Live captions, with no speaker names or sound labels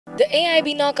The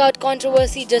AIB Knockout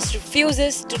controversy just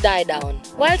refuses to die down.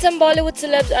 While some Bollywood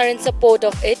celebs are in support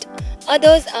of it,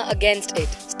 others are against it.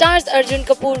 Stars Arjun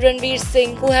Kapoor and Ranveer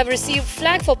Singh, who have received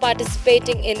flack for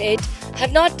participating in it,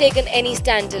 have not taken any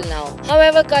stand till now.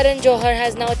 However, Karan Johar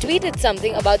has now tweeted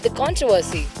something about the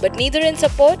controversy, but neither in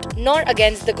support nor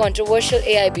against the controversial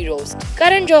AIB Roast.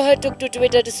 Karan Johar took to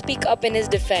Twitter to speak up in his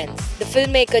defense. The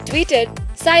filmmaker tweeted,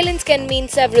 "Silence can mean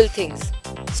several things: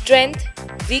 strength,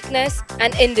 weakness,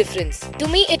 and indifference. To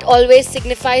me, it always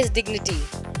signifies dignity,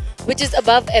 which is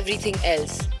above everything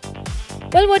else."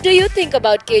 Well, what do you think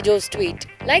about Kejo's tweet?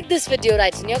 Like this video,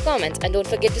 write in your comments, and don't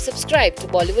forget to subscribe to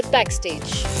Bollywood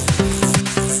Backstage.